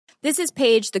This is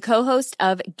Paige, the co-host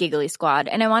of Giggly Squad,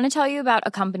 and I want to tell you about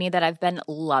a company that I've been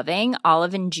loving,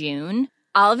 Olive & June.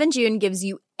 Olive & June gives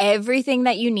you everything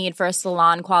that you need for a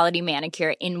salon-quality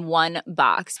manicure in one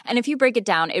box. And if you break it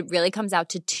down, it really comes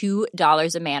out to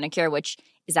 $2 a manicure, which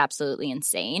is absolutely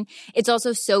insane. It's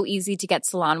also so easy to get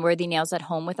salon-worthy nails at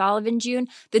home with Olive & June.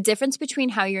 The difference between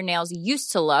how your nails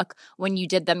used to look when you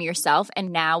did them yourself and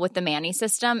now with the Mani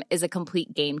system is a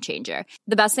complete game changer.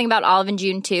 The best thing about Olive &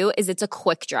 June, too, is it's a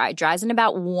quick dry. Dries in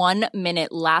about 1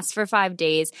 minute, lasts for 5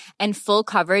 days, and full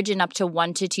coverage in up to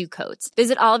 1 to 2 coats.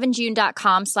 Visit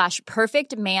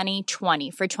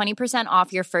oliveandjune.com/perfectmani20 for 20%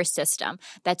 off your first system.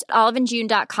 That's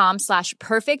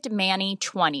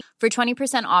oliveandjune.com/perfectmani20 for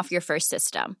 20% off your first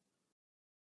system.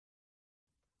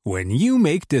 When you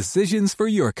make decisions for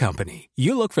your company,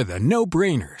 you look for the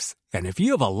no-brainers. And if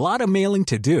you have a lot of mailing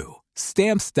to do,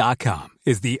 Stamps.com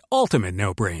is the ultimate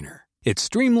no-brainer. It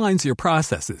streamlines your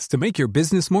processes to make your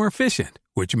business more efficient,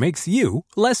 which makes you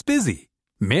less busy.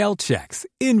 Mail checks,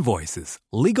 invoices,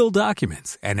 legal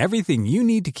documents, and everything you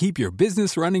need to keep your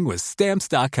business running with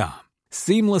Stamps.com.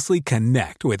 Seamlessly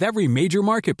connect with every major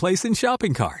marketplace and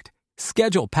shopping cart.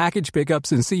 Schedule package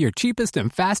pickups and see your cheapest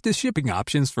and fastest shipping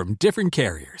options from different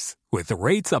carriers. With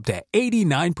rates up to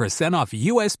 89% off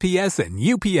USPS and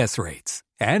UPS rates.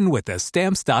 And with the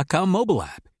Stamps.com mobile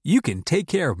app, you can take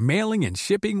care of mailing and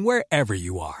shipping wherever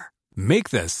you are. Make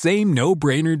the same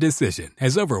no-brainer decision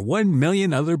as over 1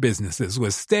 million other businesses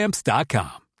with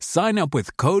Stamps.com. Sign up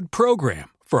with code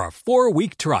PROGRAM for a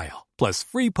 4-week trial, plus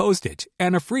free postage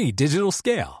and a free digital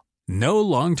scale. No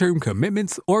long-term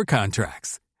commitments or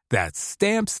contracts. That's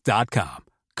Stamps.com.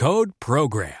 Code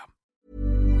PROGRAM.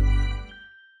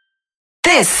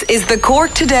 This is the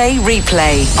Cork Today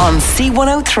replay on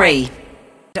C103.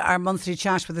 Our monthly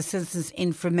chat with the Citizens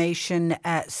Information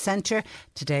Centre.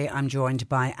 Today I'm joined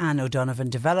by Anne O'Donovan,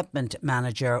 Development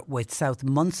Manager with South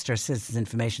Munster Citizens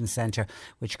Information Centre,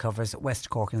 which covers West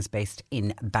Cork and is based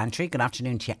in Bantry. Good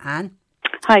afternoon to you, Anne.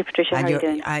 Hi Patricia, how are you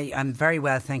doing? I'm very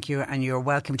well, thank you, and you're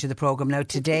welcome to the programme. Now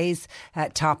today's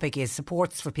topic is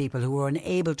supports for people who are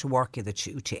unable to work either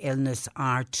due to illness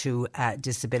or to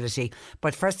disability.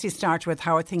 But first you start with,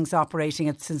 how are things operating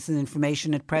at Citizen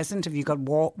Information at present? Have you got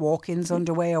walk-ins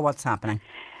underway or what's happening?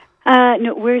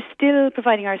 No, we're still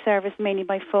providing our service mainly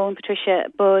by phone, Patricia,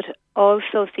 but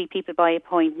also see people by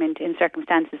appointment in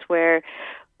circumstances where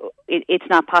it's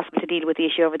not possible to deal with the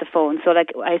issue over the phone. So,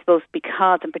 I suppose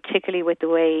because, and particularly with the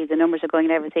way the numbers are going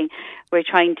and everything, we're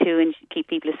trying to keep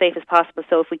people as safe as possible.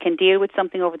 So if we can deal with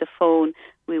something over the phone,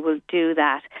 we will do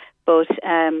that. But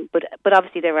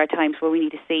obviously there are times where we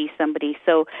need to see somebody.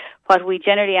 So what we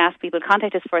generally ask people,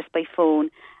 contact us first by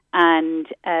phone, and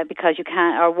because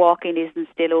our walk-in isn't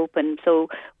still open, so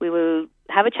we will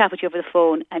have a chat with you over the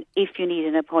phone, and if you need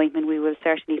an appointment, we will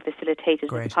certainly facilitate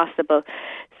it as possible.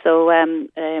 So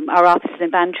our offices in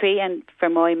Bantry and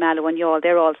Fermoy, Mallow and Youghal,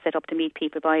 they're all set up to meet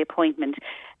people by appointment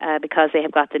because they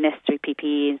have got the necessary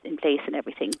PPE in place and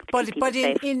everything. But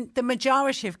in the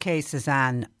majority of cases,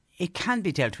 Anne, it can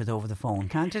be dealt with over the phone,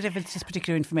 can't it, if it's just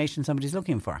particular information somebody's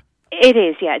looking for? It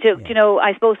is, yeah. You know,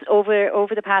 I suppose over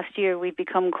the past year we've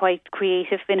become quite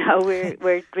creative in how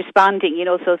we're responding. You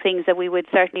know, so things that we would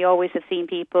certainly always have seen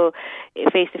people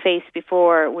face to face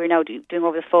before, we're now doing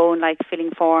over the phone, like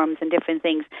filling forms and different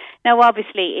things. Now,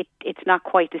 obviously, it's not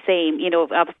quite the same. You know,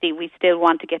 obviously we still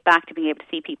want to get back to being able to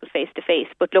see people face to face.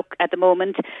 But look, at the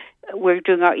moment, we're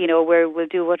doing we'll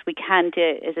do what we can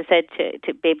to, as I said,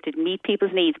 to be able to meet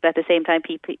people's needs, but at the same time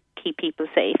keep people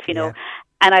safe. You know.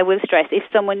 And I will stress, if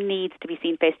someone needs to be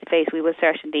seen face-to-face, we will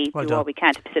certainly do all we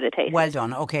can to facilitate. Well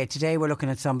done. OK, today we're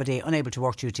looking at somebody unable to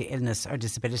work due to illness or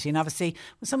disability. And obviously,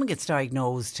 when someone gets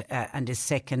diagnosed and is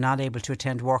sick and not able to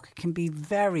attend work, it can be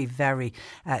very, very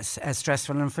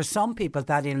stressful. And for some people,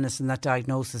 that illness and that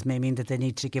diagnosis may mean that they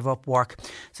need to give up work.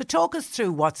 So talk us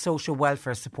through what social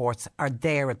welfare supports are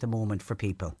there at the moment for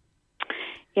people.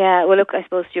 Yeah, well, look, I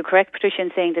suppose you're correct, Patricia, in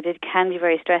saying that it can be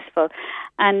very stressful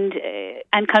and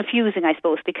confusing, I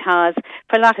suppose, because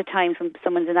for a lot of times when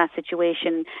someone's in that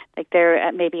situation, like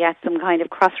they're maybe at some kind of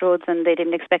crossroads and they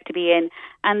didn't expect to be in,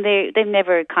 and they've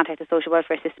never contacted the social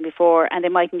welfare system before, and they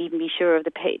mightn't even be sure of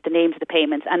the names of the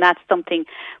payments. And that's something,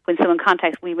 when someone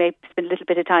contacts, we may spend a little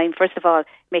bit of time, first of all,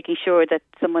 making sure that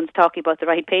someone's talking about the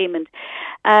right payment.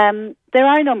 There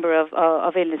are a number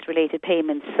of illness-related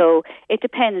payments, so it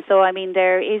depends. So, I mean,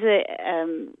 there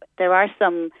are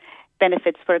some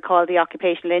benefits for called the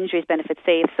occupational injuries benefits.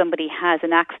 Say if somebody has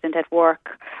an accident at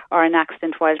work or an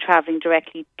accident while travelling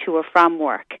directly to or from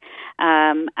work,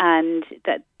 and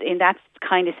that in that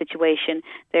kind of situation,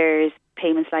 there's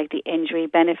payments like the injury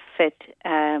benefit,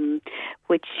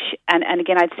 which and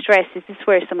again I'd stress this is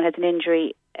where someone has an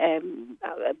injury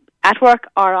at work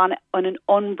or on an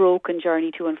unbroken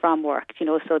journey to and from work.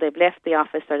 So they've left the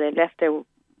office or they've left their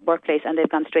workplace and they've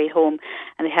gone straight home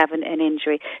and they have an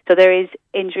injury. So there is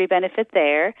injury benefit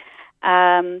there.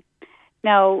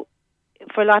 Now,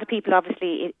 for a lot of people,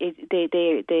 obviously,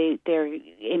 they're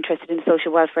interested in the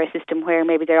social welfare system where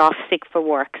maybe they're off sick for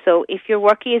work. So if you're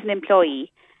working as an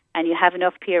employee and you have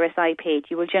enough PRSI paid,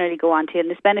 you will generally go on to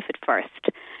illness benefit first.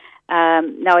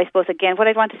 Now, I suppose, again, what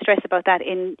I'd want to stress about that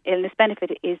in illness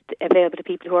benefit is available to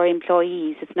people who are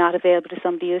employees. It's not available to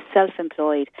somebody who's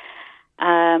self-employed.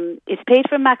 It's paid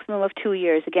for a maximum of 2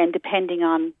 years, again, depending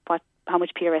on how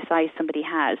much PRSI somebody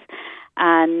has.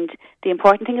 And the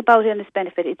important thing about illness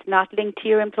benefit, it's not linked to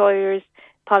your employer's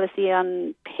policy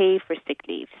on pay for sick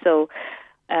leave. So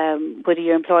whether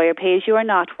your employer pays you or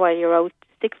not while you're out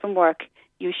sick from work,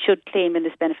 you should claim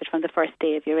illness benefit from the first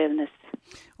day of your illness.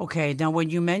 Okay, now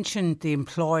when you mentioned the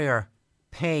employer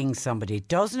paying somebody,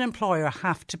 does an employer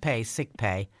have to pay sick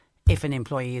pay if an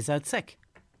employee is out sick?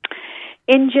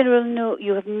 In general, no,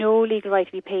 you have no legal right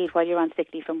to be paid while you're on sick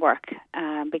leave from work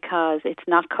because it's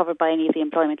not covered by any of the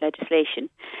employment legislation.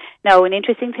 Now, an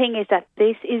interesting thing is that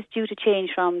this is due to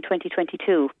change from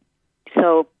 2022.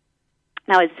 So,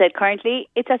 now, as I said, currently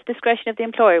it's at the discretion of the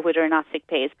employer whether or not sick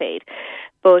pay is paid.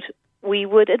 But we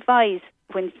would advise,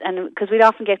 because we'd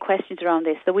often get questions around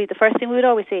this, so the first thing we would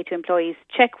always say to employees,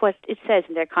 check what it says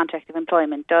in their contract of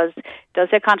employment. Does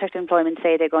their contract of employment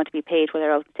say they're going to be paid while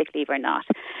they're out on sick leave or not?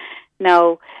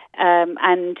 Now,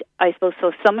 and I suppose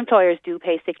so some employers do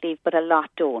pay sick leave, but a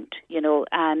lot don't,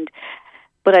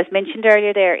 but as mentioned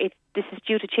earlier there, this is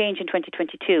due to change in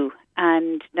 2022,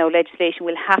 and now legislation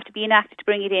will have to be enacted to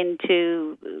bring it in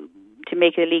to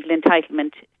make it a legal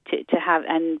entitlement to have,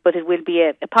 but it will be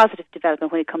a positive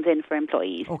development when it comes in for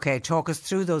employees. Okay, talk us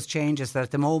through those changes that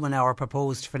at the moment are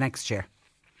proposed for next year.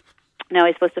 Now,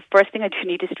 I suppose the first thing I do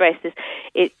need to stress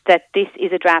is that this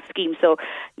is a draft scheme, so,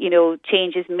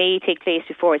 changes may take place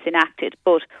before it's enacted,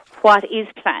 but what is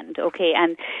planned, okay?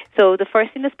 And so the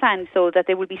first thing that's planned, so that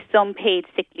there will be some paid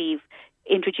sick leave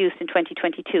introduced in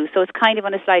 2022. So it's kind of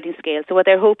on a sliding scale. So what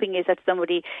they're hoping is that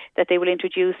they will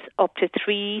introduce up to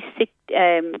 3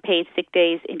 paid sick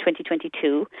days in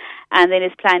 2022, and then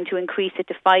it's planned to increase it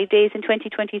to 5 days in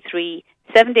 2023,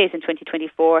 7 days in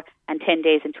 2024, and 10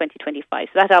 days in 2025.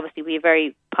 So that obviously will be a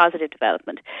very positive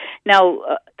development.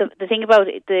 Now, the thing about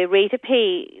it, the rate of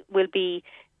pay will be,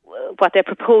 what they're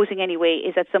proposing anyway,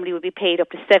 is that somebody will be paid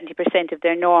up to 70% of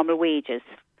their normal wages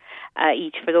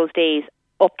each for those days.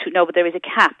 But there is a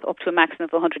cap up to a maximum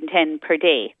of 110 per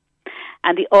day.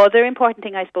 And the other important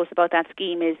thing, I suppose, about that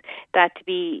scheme is that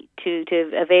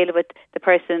to avail of it, the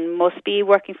person must be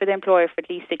working for the employer for at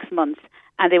least 6 months,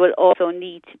 and they will also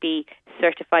need to be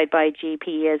certified by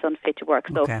GP as unfit to work.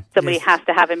 So somebody has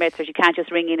to have a med-surg. You can't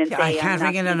just ring in and say... I can't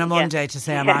ring in on a Monday to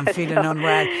say I'm feeling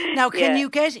unwell. Now, can you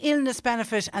get illness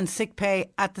benefit and sick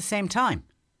pay at the same time?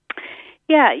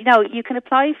 Yeah, you can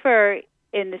apply for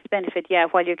illness benefit,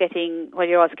 while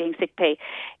you're also getting sick pay.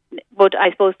 But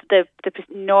I suppose the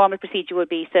normal procedure would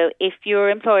be, so if your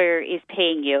employer is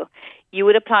paying you, you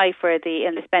would apply for the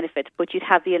illness benefit, but you'd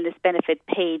have the illness benefit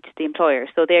paid to the employer.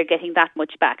 So they're getting that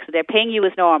much back. So they're paying you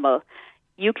as normal.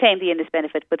 You claim the illness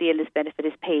benefit, but the illness benefit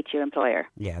is paid to your employer.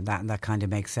 Yeah, that kind of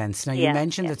makes sense. Now, you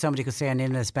mentioned that somebody could stay on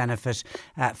illness benefit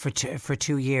for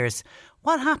 2 years.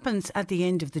 What happens at the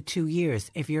end of the 2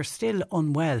 years if you're still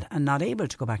unwell and not able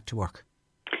to go back to work?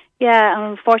 Yeah,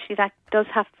 and unfortunately that does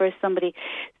happen for somebody.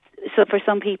 So for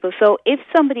some people, so if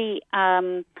somebody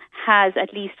has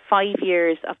at least 5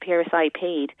 years of PRSI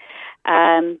paid,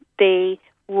 they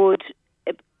would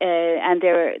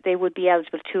they would be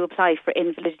eligible to apply for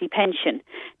invalidity pension.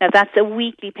 Now that's a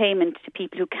weekly payment to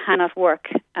people who cannot work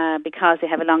because they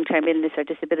have a long-term illness or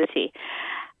disability.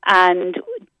 And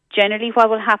generally what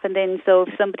will happen then, so if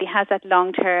somebody has that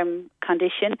long-term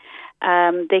condition,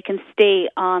 they can stay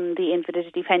on the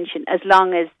invalidity pension as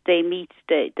long as they meet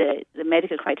the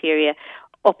medical criteria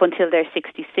up until they're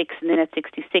 66, and then at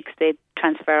 66 they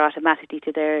transfer automatically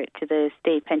to the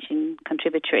state pension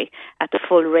contributory at the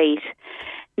full rate.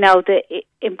 Now, the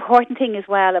important thing as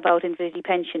well about invalidity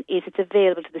pension is it's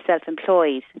available to the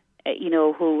self-employed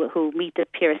who meet the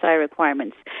PRSI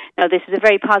requirements. Now, this is a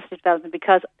very positive development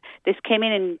because this came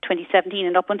in 2017,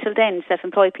 and up until then,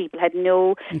 self-employed people had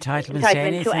no entitlement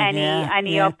to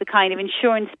any of the kind of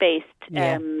insurance-based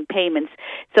payments.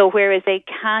 So whereas they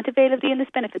can't avail of the illness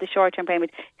benefit, the short-term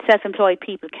payment, self-employed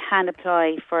people can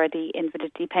apply for the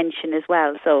invalidity pension as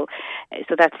well. So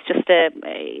that's just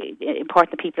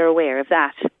important that people are aware of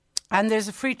that. And there's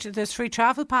free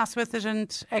travel pass with it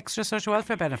and extra social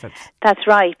welfare benefits. That's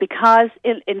right, because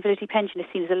invalidity pension is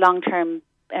seen as a long-term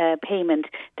payment.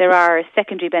 There are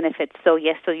secondary benefits. So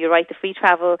yes, so you're right, the free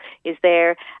travel is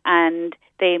there, and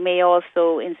they may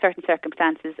also, in certain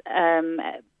circumstances,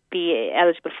 be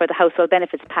eligible for the household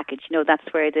benefits package.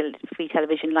 That's where the free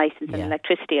television licence and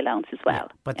electricity allowance as well.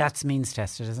 Yeah, but that's means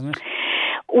tested, isn't it?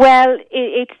 Well,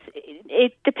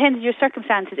 it depends on your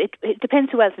circumstances. It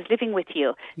depends who else is living with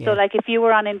you. Yeah. So, like if you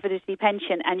were on invalidity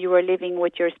pension and you were living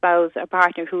with your spouse or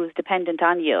partner who was dependent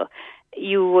on you,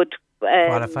 you would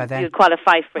qualify then. You'd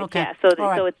qualify for okay.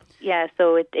 it. Yeah.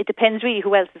 So it depends really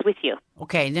who else is with you.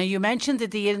 Okay. Now you mentioned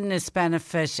that the illness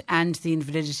benefit and the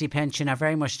invalidity pension are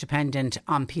very much dependent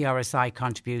on PRSI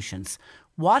contributions.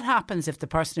 What happens if the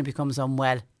person who becomes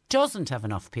unwell doesn't have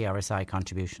enough PRSI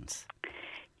contributions?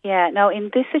 Yeah, now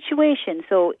in this situation,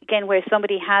 so again, where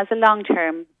somebody has a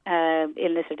long-term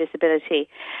illness or disability,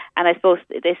 and I suppose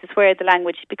this is where the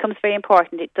language becomes very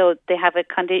important. So they have a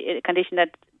condition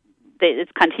that is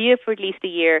continued for at least a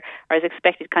year, or is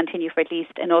expected to continue for at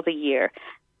least another year.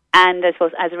 And I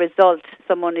suppose as a result,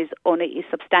 someone is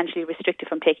substantially restricted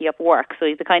from taking up work. So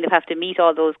they kind of have to meet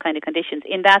all those kind of conditions.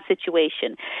 In that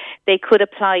situation, they could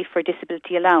apply for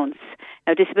disability allowance.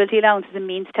 Now, disability allowance is a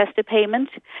means-tested payment,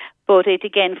 but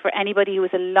again, for anybody who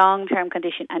has a long-term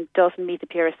condition and doesn't meet the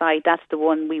PRSI, that's the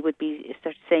one we would be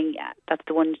saying that's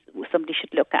the one somebody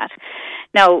should look at.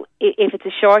 Now, if it's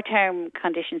a short-term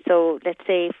condition, so let's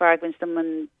say, for argument,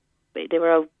 they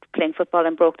were out playing football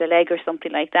and broke their leg or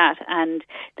something like that, and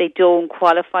they don't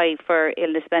qualify for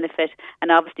illness benefit,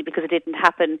 and obviously because it didn't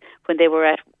happen when they were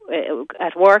at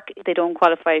work, they don't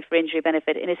qualify for injury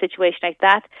benefit. In a situation like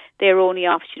that, their only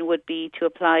option would be to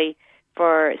apply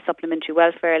for supplementary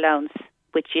welfare allowance,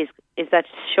 which is that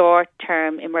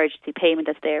short-term emergency payment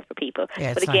that's there for people.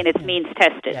 Yeah, but again, it's means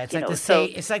tested. Yeah,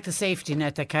 it's like the safety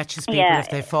net that catches people if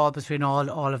they fall between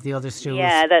all of the other stools.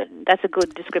 Yeah, that's a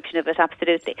good description of it,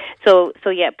 absolutely. So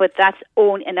yeah, but that's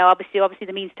only, and now obviously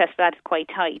the means test for that is quite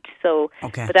tight. So,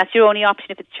 okay. But that's your only option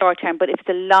if it's short-term. But if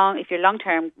your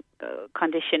long-term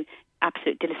condition,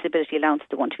 absolute disability allowance is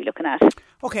the one to be looking at.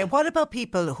 Okay, what about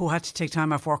people who had to take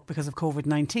time off work because of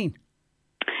COVID-19?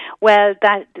 Well,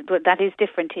 that is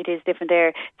different. It is different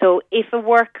there. So if a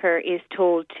worker is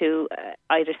told to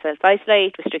either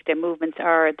self-isolate, restrict their movements,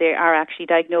 or they are actually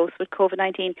diagnosed with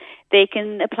COVID-19, they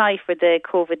can apply for the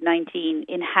COVID-19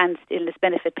 enhanced illness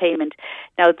benefit payment.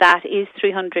 Now, that is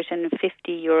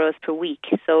 €350 per week.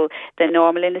 So the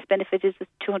normal illness benefit is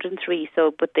 203,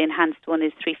 but the enhanced one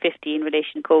is 350 in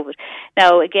relation to COVID.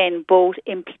 Now, again, both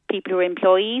people who are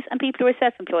employees and people who are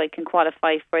self-employed can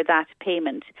qualify for that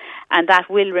payment, and that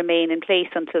will remain in place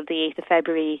until the 8th of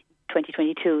February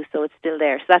 2022, so it's still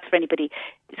there. So that's for anybody.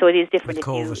 So it is different with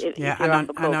COVID.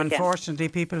 And unfortunately,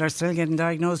 people are still getting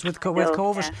diagnosed with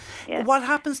COVID. Yeah. What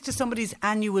happens to somebody's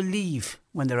annual leave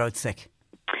when they're out sick?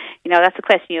 That's a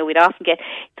question we'd often get.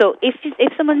 So if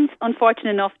someone's unfortunate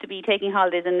enough to be taking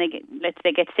holidays and let's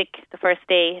say get sick the first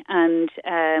day, and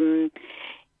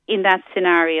in that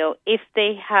scenario, if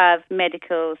they have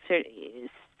medical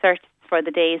certs for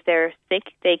the days they're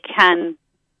sick, they can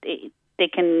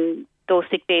those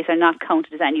sick days are not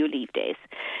counted as annual leave days.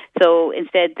 So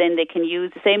instead then they can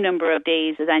use the same number of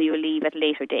days as annual leave at a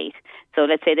later date. So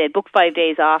let's say they book 5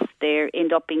 days off, they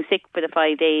end up being sick for the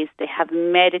 5 days, they have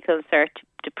medical cert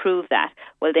to prove that,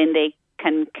 well then they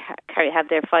can have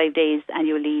their 5 days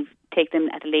annual leave, take them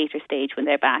at a later stage when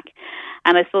they're back.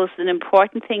 And I suppose an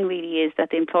important thing really is that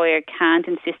the employer can't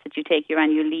insist that you take your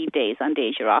annual leave days on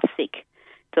days you're off sick.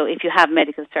 So if you have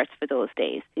medical certs for those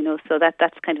days, so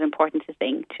that's kind of important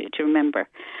thing to remember.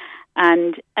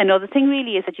 And another thing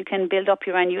really is that you can build up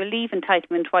your annual leave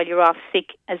entitlement while you're off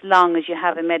sick as long as you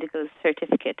have a medical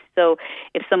certificate. So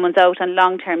if someone's out on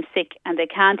long-term sick and they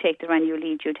can't take their annual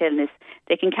leave due to illness,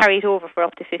 they can carry it over for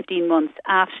up to 15 months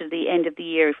after the end of the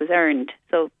year it was earned.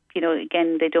 So,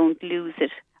 again, they don't lose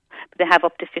it. But they have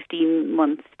up to 15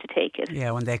 months to take it.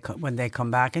 Yeah, when they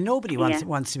come back, and nobody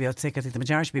wants to be out sick. I think the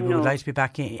majority of people would like to be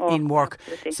back in work.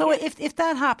 So if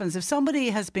that happens, if somebody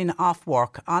has been off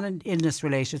work on an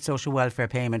illness-related social welfare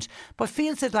payment, but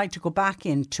feels they'd like to go back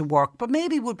into work, but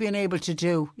maybe would be unable to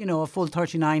do, a full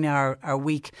 39-hour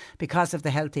week because of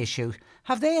the health issue,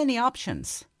 have they any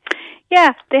options?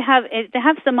 Yeah, they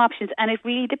have some options, and it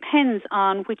really depends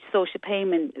on which social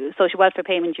welfare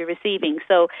payment you're receiving.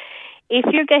 So, if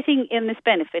you're getting illness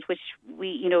benefit, which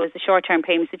is the short-term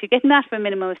payments, if you're getting that for a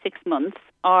minimum of 6 months,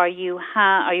 or you're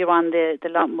on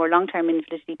the more long-term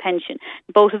invalidity pension,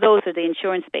 both of those are the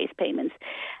insurance-based payments,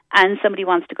 and somebody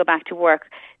wants to go back to work,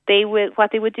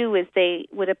 what they would do is they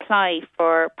would apply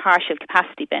for partial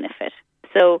capacity benefit.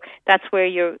 So that's where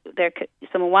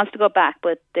someone wants to go back,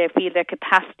 but they feel their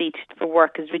capacity for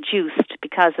work is reduced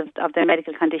because of their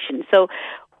medical condition. So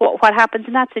what happens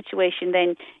in that situation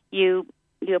then, you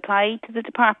apply to the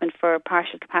department for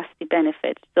partial capacity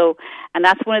benefit. So, and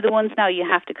that's one of the ones now you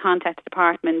have to contact the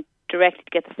department directly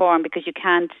to get the form, because you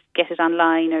can't get it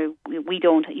online, or we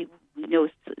don't.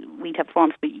 We'd have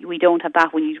forms, but we don't have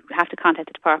that one. You have to contact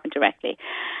the department directly.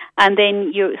 And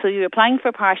then you're applying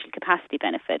for partial capacity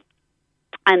benefit.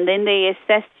 And then they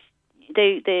assess,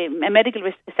 a medical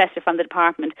assessor from the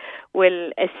department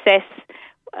will assess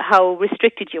how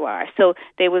restricted you are. So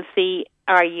they will see,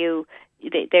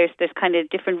 there's kind of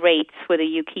different rates, whether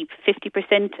you keep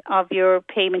 50% of your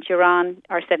payment you're on,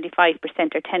 or 75%,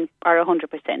 or 10, or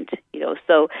 100%.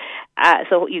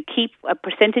 So you keep a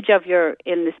percentage of your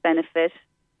illness benefit,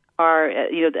 or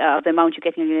the amount you're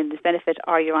getting on your illness benefit,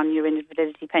 or you're on your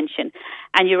invalidity pension,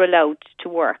 and you're allowed to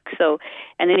work. So,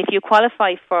 and then if you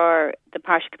qualify for the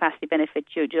partial capacity benefit,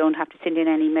 you don't have to send in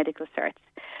any medical certs.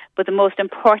 But the most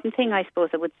important thing, I suppose,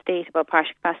 I would state about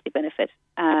partial capacity benefit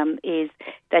is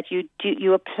that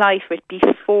you apply for it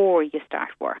before you start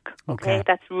work. Okay,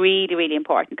 that's really, really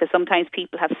important, because sometimes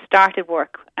people have started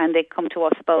work and they come to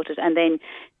us about it, and then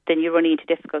you're running into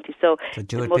difficulty. So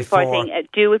do it before.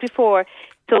 Do it before.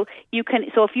 So you can.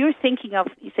 So if you're thinking of,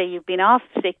 say, you've been off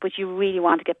sick, but you really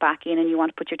want to get back in and you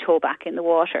want to put your toe back in the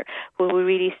water, what we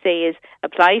really say is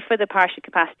apply for the partial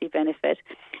capacity benefit,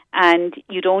 and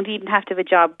you don't even have to have a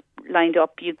job lined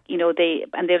up. They'll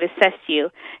assess you.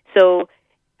 So.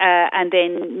 And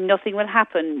then nothing will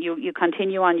happen. You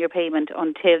continue on your payment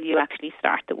until you actually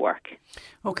start the work.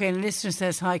 Okay, and a listener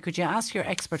says, hi, could you ask your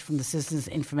expert from the Citizens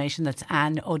Information, that's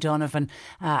Anne O'Donovan,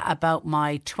 about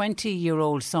my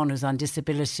 20-year-old son who's on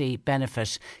disability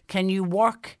benefit. Can you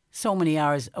work so many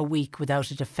hours a week without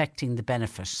it affecting the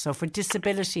benefit? So for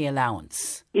disability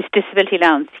allowance. It's disability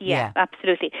allowance, yeah,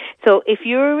 absolutely. So if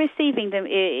you're receiving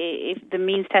the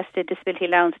means tested disability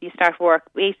allowance and you start work,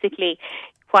 basically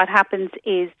what happens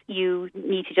is you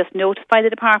need to just notify the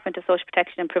Department of Social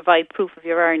Protection and provide proof of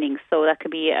your earnings. So that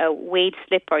could be a wage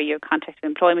slip, or your contract of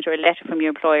employment, or a letter from your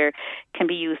employer can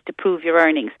be used to prove your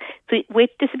earnings. So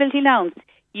with disability allowance,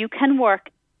 you can work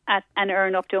and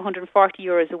earn up to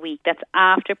 €140 a week. That's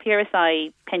after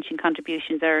PRSI pension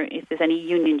contributions, or if there's any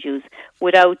union dues,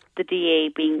 without the DA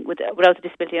without the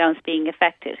disability allowance being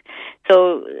affected.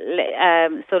 So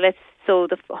the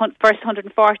first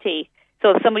 140.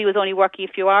 So if somebody was only working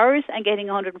a few hours and getting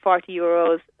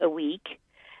 €140 a week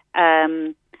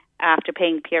after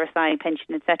paying PRSI,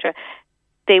 pension, etc.,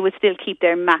 they would still keep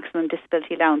their maximum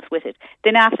disability allowance with it.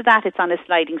 Then after that, it's on a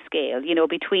sliding scale.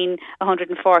 Between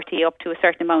 140 up to a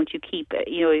certain amount, you keep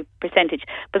a percentage.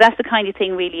 But that's the kind of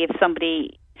thing, really, if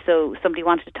somebody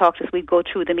wanted to talk to us, we'd go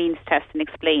through the means test and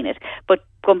explain it. But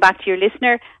going back to your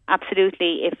listener,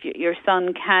 absolutely, if your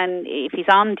son if he's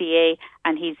on DA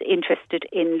and he's interested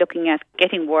in looking at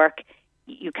getting work,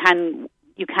 you can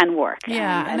work.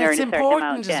 Yeah, and it's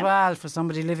important as well for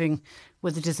somebody living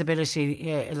with a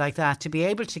disability like that to be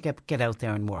able to get out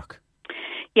there and work.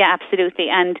 Yeah, absolutely.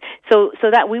 And so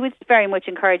that we would very much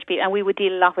encourage people, and we would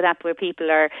deal a lot with that, where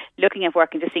people are looking at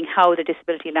work and just seeing how their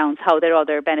disability allowance, how their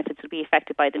other benefits would be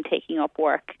affected by them taking up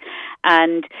work.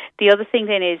 And the other thing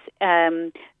then is,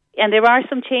 and there are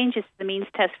some changes to the means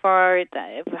test for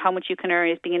how much you can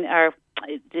earn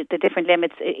the different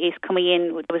limits is coming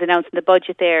in. It was announced in the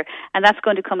budget there, and that's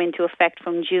going to come into effect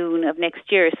from June of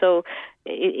next year. So,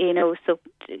 so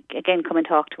again, come and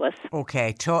talk to us.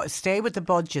 Okay, stay with the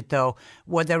budget though.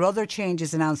 Were there other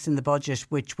changes announced in the budget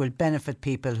which will benefit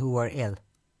people who are ill?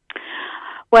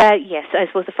 Well, yes, I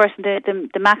suppose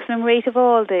the maximum rate of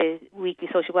all the weekly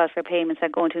social welfare payments are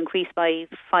going to increase by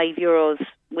 €5,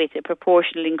 with a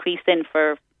proportional increase then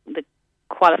for the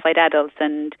qualified adults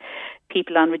and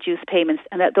people on reduced payments,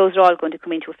 and those are all going to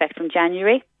come into effect from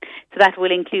January. So that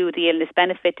will include the illness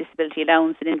benefit, disability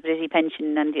allowance, and invalidity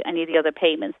pension, and any of the other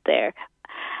payments there.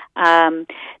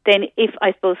 Then,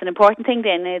 I suppose an important thing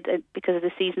then, because of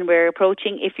the season we're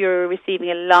approaching, if you're receiving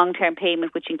a long-term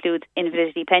payment which includes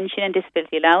invalidity pension and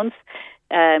disability allowance,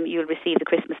 you'll receive the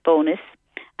Christmas bonus.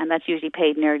 and that's usually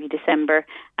paid in early December,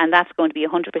 and that's going to be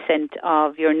 100%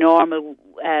 of your normal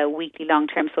weekly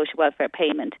long-term social welfare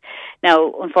payment.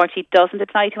 Now, unfortunately, it doesn't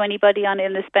apply to anybody on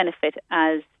illness benefit,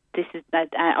 as this is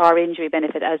or injury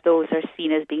benefit, as those are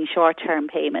seen as being short-term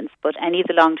payments, but any of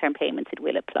the long-term payments it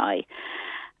will apply.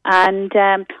 And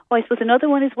I suppose another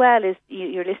one as well is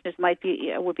your listeners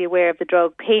would be aware of the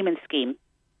drug payment scheme.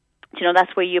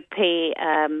 That's where you pay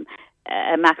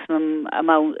a maximum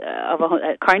amount of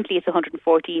currently it's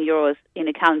 €114 in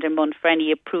a calendar month for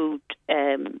any approved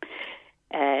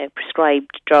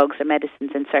prescribed drugs or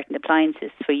medicines and certain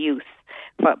appliances for use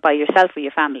by yourself or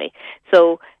your family.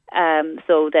 So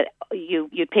that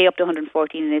you'd pay up to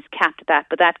 114 and it's capped at that.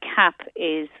 But that cap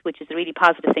which is a really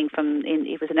positive thing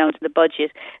it was announced in the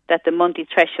budget, that the monthly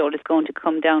threshold is going to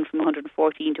come down from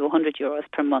 114 to €100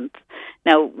 per month.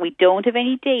 Now, we don't have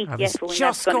any date yet for when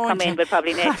that's going to come in, but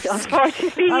probably next,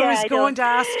 unfortunately. I was going to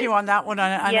ask you on that one.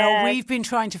 I know we've been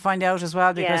trying to find out as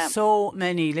well, because so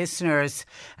many listeners,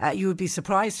 you would be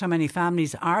surprised how many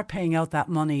families are paying out that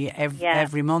money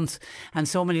every month. And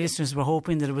so many listeners were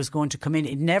hoping that it was going to come in.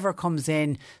 It never comes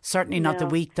in, certainly not the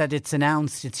week that it's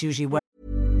announced. It's usually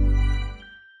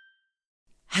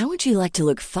How would you like to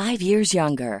look 5 years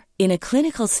younger? In a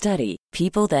clinical study,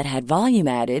 people that had volume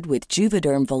added with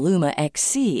Juvederm Voluma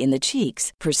XC in the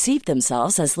cheeks perceived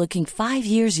themselves as looking 5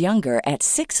 years younger at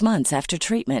 6 months after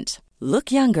treatment.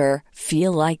 Look younger,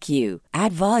 feel like you.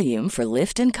 Add volume for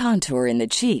lift and contour in the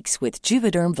cheeks with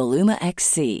Juvederm Voluma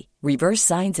XC. Reverse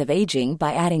signs of aging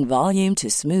by adding volume to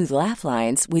smooth laugh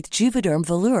lines with Juvederm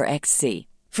Volure XC.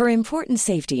 For important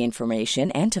safety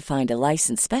information and to find a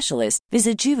licensed specialist,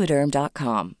 visit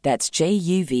Juvederm.com. That's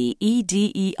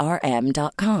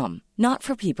JUVEDERM.com. Not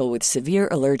for people with severe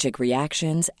allergic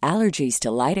reactions, allergies to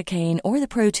lidocaine, or the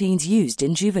proteins used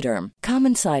in Juvederm.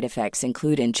 Common side effects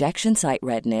include injection site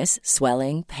redness,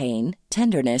 swelling, pain,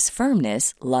 tenderness,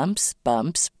 firmness, lumps,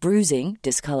 bumps, bruising,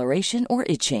 discoloration, or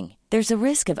itching. There's a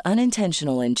risk of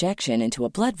unintentional injection into a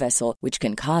blood vessel, which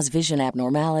can cause vision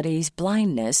abnormalities,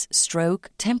 blindness, stroke,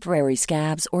 temporary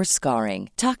scabs, or scarring.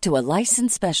 Talk to a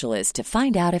licensed specialist to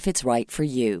find out if it's right for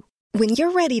you. When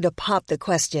you're ready to pop the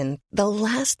question, the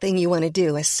last thing you want to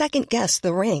do is second-guess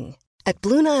the ring. At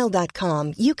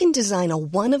BlueNile.com, you can design a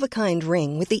one-of-a-kind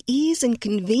ring with the ease and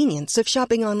convenience of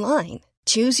shopping online.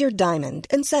 Choose your diamond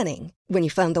and setting. When you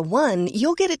find the one,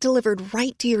 you'll get it delivered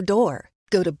right to your door.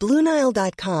 Go to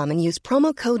BlueNile.com and use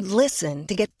promo code LISTEN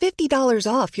to get $50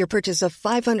 off your purchase of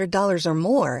 $500 or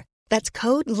more. That's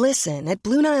code LISTEN at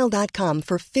BlueNile.com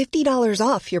for $50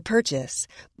 off your purchase.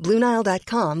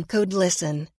 BlueNile.com, code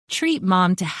LISTEN. Treat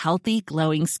mom to healthy,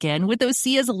 glowing skin with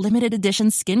Osea's limited edition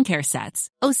skincare sets.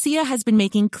 Osea has been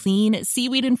making clean,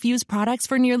 seaweed-infused products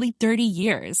for nearly 30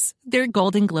 years. Their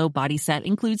Golden Glow body set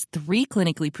includes 3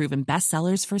 clinically proven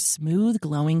bestsellers for smooth,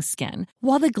 glowing skin,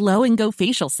 while the Glow and Go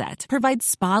facial set provides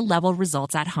spa-level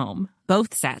results at home.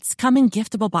 Both sets come in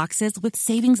giftable boxes with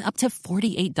savings up to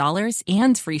 $48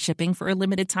 and free shipping for a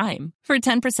limited time. For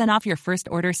 10% off your first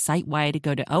order site-wide,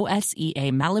 go to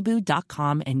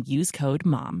OSEAMalibu.com and use code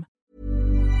MOM.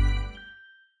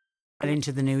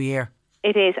 Into the new year.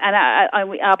 It is, and I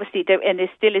obviously, and there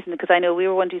still isn't, because I know we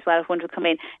were wondering as well if one would come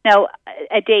in. Now,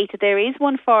 a date, there is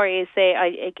one for,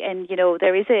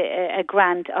 there is a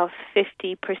grant of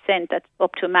 50%, that's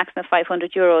up to a maximum of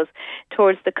 €500,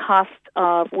 towards the cost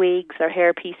of wigs or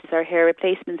hair pieces or hair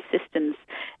replacement systems,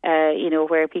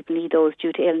 where people need those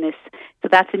due to illness. So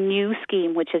that's a new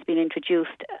scheme which has been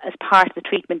introduced as part of the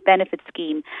treatment benefit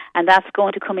scheme, and that's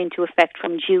going to come into effect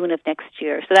from June of next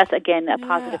year. So that's, again, a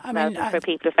positive for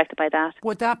people affected by that.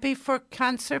 Would that be for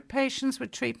cancer patients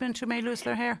with treatment who may lose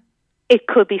their hair? It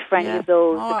could be for any of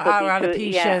those. Or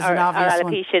alopecia is an obvious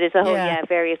one. Alopecia is a whole,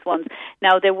 various ones.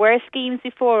 Now, there were schemes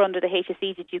before under the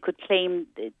HSE that you could claim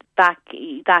back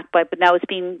that, but now it's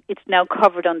now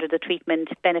covered under the treatment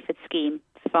benefit scheme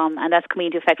and that's coming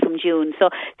into effect from June. So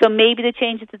maybe the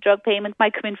changes to drug payment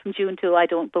might come in from June too.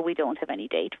 But we don't have any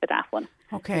date for that one.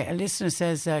 Okay, a listener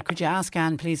says, could you ask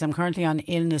Anne, please? I'm currently on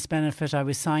illness benefit. I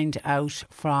was signed out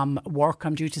from work.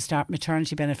 I'm due to start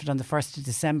maternity benefit on the 1st of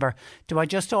December. Do I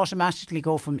just automatically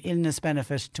go from illness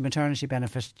benefit to maternity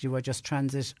benefit? Do I just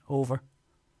transit over?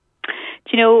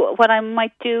 Do you know what I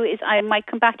might do is I might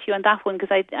come back to you on that one,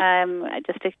 because I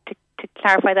just to to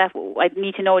clarify that, I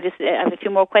need to know I have a few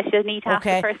more questions I need to ask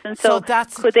the person. So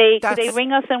could they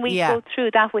ring us and we go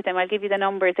through that with them? I'll give you the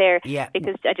number there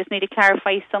because I just need to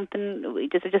clarify something.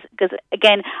 Just because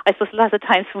again, I suppose lots of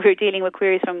times when we're dealing with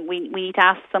queries we need to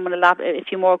ask someone a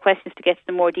few more questions to get to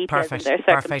the more details of their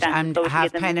circumstances. And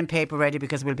have pen and paper ready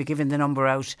because we'll be giving the number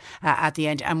out at the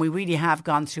end. And we really have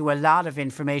gone through a lot of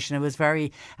information. It was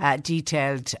very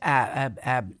detailed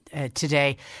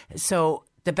today. So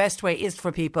the best way is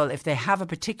for people, if they have a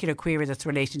particular query that's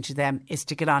relating to them, is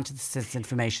to get onto the Citizens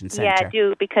Information Centre. Yeah, I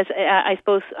do, because I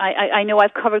suppose I know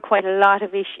I've covered quite a lot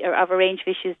of a range of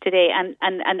issues today, and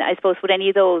I suppose with any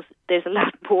of those, there's a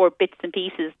lot more bits and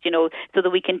pieces, so that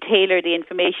we can tailor the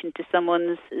information to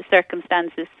someone's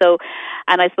circumstances. So,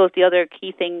 and I suppose the other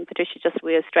key thing, Patricia, just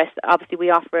we have stressed, obviously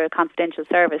we offer a confidential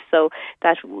service, so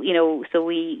that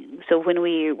so when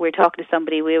we're talking to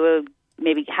somebody, we will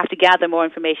maybe have to gather more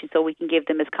information so we can give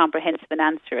them as comprehensive an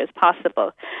answer as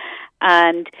possible.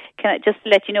 And can I just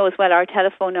let you know as well, our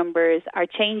telephone numbers are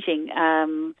changing.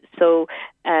 So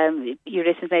your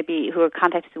listeners maybe who are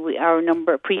contacted, our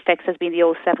number prefix has been the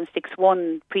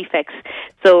 0761 prefix.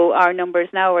 So our numbers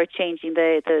now are changing.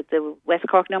 The West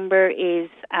Cork number is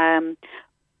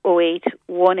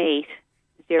 0818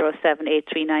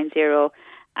 078390,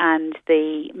 and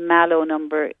the Mallow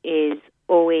number is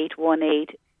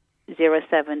 0818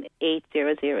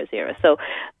 078000. So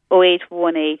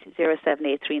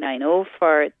 0818078390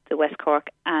 for the West Cork,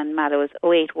 and Mallow is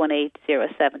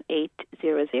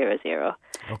 0818078000.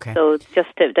 Okay. So just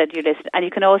that you listen, and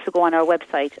you can also go on our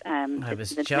website. I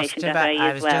was just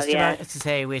about to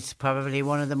say it's probably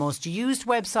one of the most used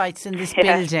websites in this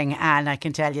building, and I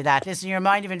can tell you that. Listen, your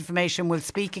mind of information will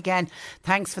speak again.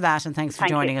 Thanks for that, and thanks for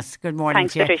joining us. Good morning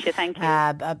to you. Thanks, Patricia. Thank you.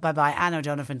 Bye-bye. Anne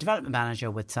O'Donovan, Development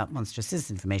Manager with St Munster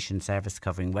Citizens Information Service,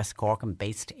 covering West Cork and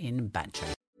based in Bantry.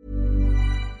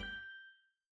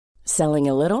 Selling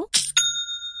a little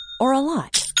or a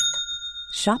lot?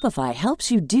 Shopify helps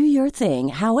you do your thing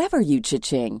however you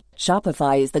cha-ching.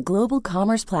 Shopify is the global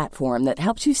commerce platform that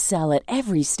helps you sell at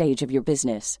every stage of your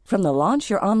business. From the launch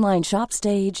your online shop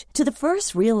stage to the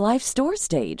first real-life store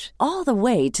stage, all the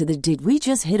way to the did we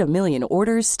just hit a million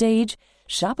orders stage.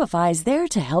 Shopify is there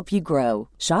to help you grow.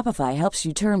 Shopify helps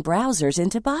you turn browsers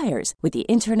into buyers with the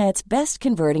internet's best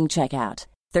converting checkout.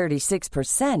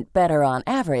 36% better on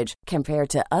average compared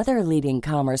to other leading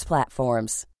commerce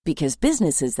platforms. Because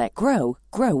businesses that grow,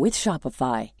 grow with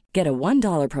Shopify. Get a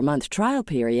 $1 per month trial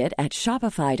period at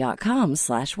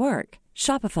shopify.com/work.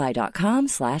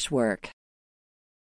 Shopify.com/work.